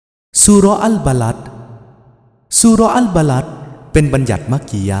ซูเราะห์อัลบะลัดซูเราะห์อัลบะลัดเป็นบัญญัติมัก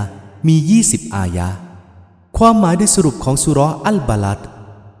กียะห์มี20อายะห์ความหมายโดยสรุปของซูเราะห์อัลบะลัด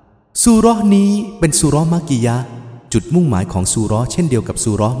ซูเราะห์นี้เป็นซูเราะห์มักกียะห์จุดมุ่งหมายของซูเราะห์เช่นเดียวกับ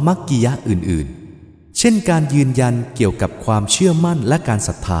ซูเราะห์มักกียะห์อื่นๆเช่นการยืนยันเกี่ยวกับความเชื่อมั่นและการศ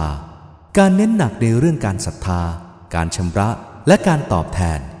รัทธาการเน้นหนักในเรื่องการศรัทธาการชำระและการตอบแท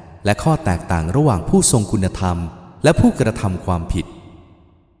นและข้อแตกต่างระหว่างผู้ทรงคุณธรรมและผู้กระทำความผิด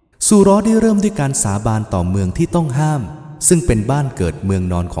ซูเราะห์ได้เริ่มด้วยการสาบานต่อเมืองที่ต้องห้ามซึ่งเป็นบ้านเกิดเมือง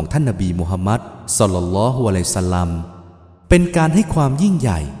นอนของท่านนบีมุฮัมมัดศ็อลลัลลอฮุอะลัยฮิวะซัลลัมเป็นการให้ความยิ่งให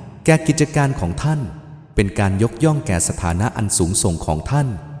ญ่แก่กิจการของท่านเป็นการยกย่องแก่สถานะอันสูงส่งของท่าน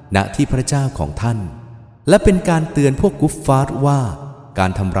ณที่พระเจ้าของท่านและเป็นการเตือนพวกกุฟฟาร์ว่ากา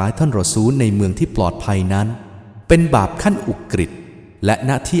รทำร้ายท่านรอซูลในเมืองที่ปลอดภัยนั้นเป็นบาปขั้นอุกฤษและ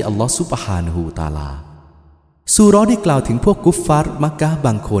ณที่อัลลอฮฺซุบฮานะฮูวะตะอาลาซูเราะห์ได้กล่าวถึงพวกกุฟฟาร์มักกะฮ์บ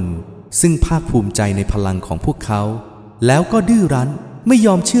างคนซึ่งภาคภูมิใจในพลังของพวกเขาแล้วก็ดื้อรั้นไม่ย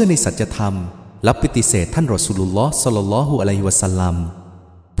อมเชื่อในสัจธรรมและปฏิเสธท่านรอซูลุลลอฮ์ศ็อลลัลลอฮุอะลัยฮิวะซัลลัม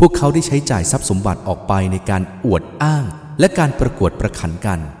พวกเขาได้ใช้จ่ายทรัพย์สมบัติออกไปในการอวดอ้างและการประกวดประขัน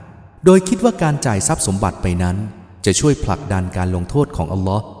กันโดยคิดว่าการจ่ายทรัพย์สมบัติไปนั้นจะช่วยผลักดันการลงโทษของอัลล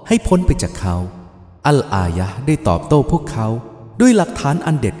อฮ์ให้พ้นไปจากเขาอัลอายะห์ได้ตอบโต้พวกเขาด้วยหลักฐาน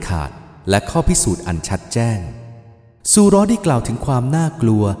อันเด็ดขาดและข้อพิสูจน์อันชัดแจ้งซูเราะห์ได้กล่าวถึงความน่าก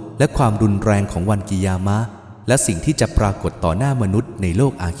ลัวและความรุนแรงของวันกิยามะห์และสิ่งที่จะปรากฏต่อหน้ามนุษย์ในโล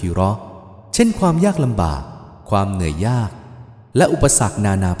กอาคิเราะห์เช่นความยากลำบากความเหนื่อยยากและอุปสรรคน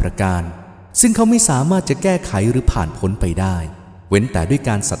านาประการซึ่งเขาไม่สามารถจะแก้ไขหรือผ่านพ้นไปได้เว้นแต่ด้วยก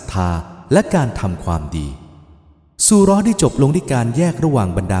ารศรัทธาและการทำความดีซูเราะห์ได้จบลงด้วยการแยกระหว่าง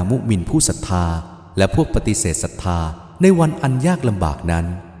บรรดามุมินผู้ศรัทธาและพวกปฏิเสธศรัทธาในวันอันยากลำบากนั้น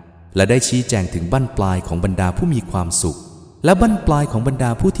และได้ชี้แจงถึงบั้นปลายของบรรดาผู้มีความสุขและบั้นปลายของบรรดา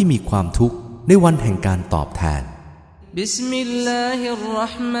ผู้ที่มีความทุกข์ในวันแห่งการตอบแทนบิสมิลลาฮิรเรา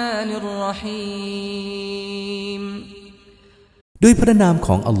ะห์มานิรเราะฮีมด้วยพระนามข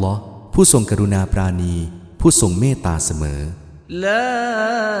องอัลลอฮ์ผู้ทรงกรุณาปราณีผู้ทรงเมตตาเสมอลา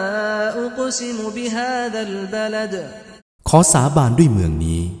อุกซิมุบิฮาซัลบะลัดขอสาบานด้วยเมือง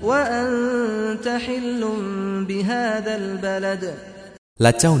นี้วะอันตะฮิลลุบิฮาซัลบะลัดแล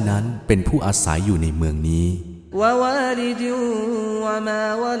ะเจ้านั้นเป็นผู้อาศัยอยู่ในเมืองนี้วะวาลิดวะมา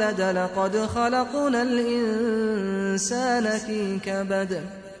วะลัดละกอดขะลักนัลอินซานฟีกะบัด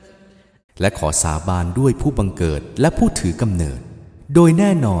และขอสาบานด้วยผู้บังเกิดและผู้ถือกำเนิดโดยแ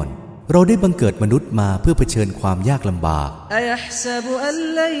น่นอนเราได้บังเกิดมนุษย์มาเพื่อเผชิญความยากลำบากอะยัฮซะบุอัล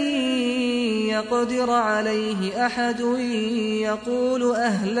ลันยักดิรอะลัยฮิอะฮัดยะกูลอ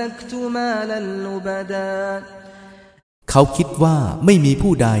ะฮลักตุมาลัลลุบดาเขาคิดว่าไม่มี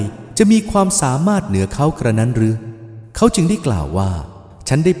ผู้ใดจะมีความสามารถเหนือเขากระนั้นหรือเขาจึงได้กล่าวว่า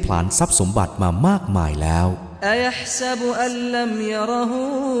ฉันได้ผลาญทรัพย์สมบัติมามากมายแล้วอะยัฮซะบุอัลลัมยะเราะฮู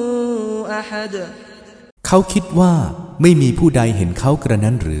อะฮัดเขาคิดว่าไม่มีผู้ใดเห็นเขากระ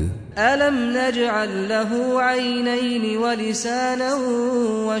นั้นหรืออะลัมนะจอัลละฮูอัยนัยนวะลิซานะ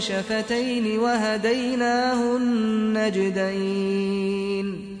วะชะฟะตัยนวะฮะดัยนาฮุนนัจดัยน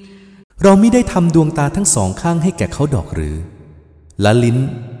เรามิได้ทำดวงตาทั้งสองข้างให้แก่เขาดอกหรือและลิ้น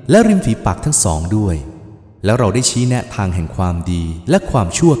และริมฝีปากทั้งสองด้วยแล้วเราได้ชี้แนะทางแห่งความดีและความ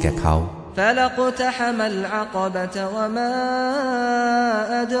ชั่วแก่เขาفلقتحم العقبة وما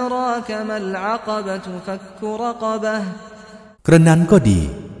أدراك ما العقبة فك رقبة กระนั้นก็ดี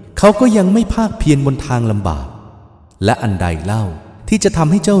เขาก็ยังไม่ภาคเพียรบนทางลำบากและอันใดเล่าที่จะท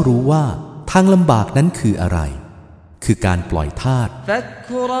ำให้เจ้ารู้ว่าทางลำบากนั้นคืออะไรคือการปล่อยทาส فك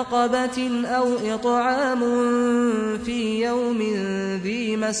رقبة أو إطعام في يوم ذي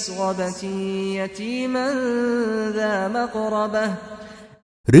مسغبة يتيما ذا مقربة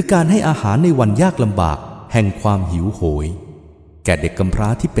หรือการให้อาหารในวันยากลำบากแห่งความหิวโหยแก่เด็กกำพร้า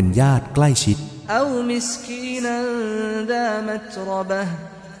ที่เป็นญาติใกล้ชิด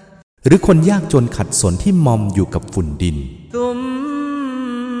หรือคนยากจนขัดสนที่มอมอยู่กับฝุ่นดิน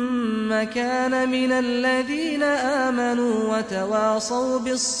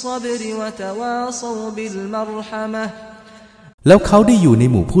แล้วเขาได้อยู่ใน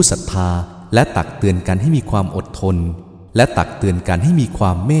หมู่ผู้ศรัทธาและตักเตือนกันให้มีความอดทนและตักเตือนกันให้มีคว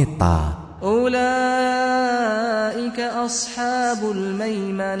ามเมตตา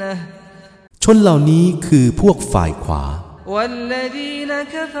ชนเหล่านี้คือพวกฝ่ายขวา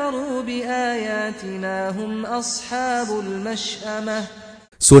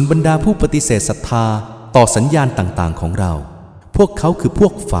ส่วนบรรดาผู้ปฏิเสธศรัทธาต่อสัญญาณต่างๆของเราพวกเขาคือพว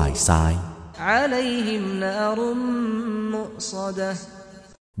กฝ่ายซ้าย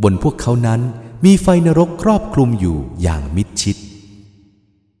บนพวกเขานั้นมีไฟนรกครอบคลุมอยู่อย่างมิดชิด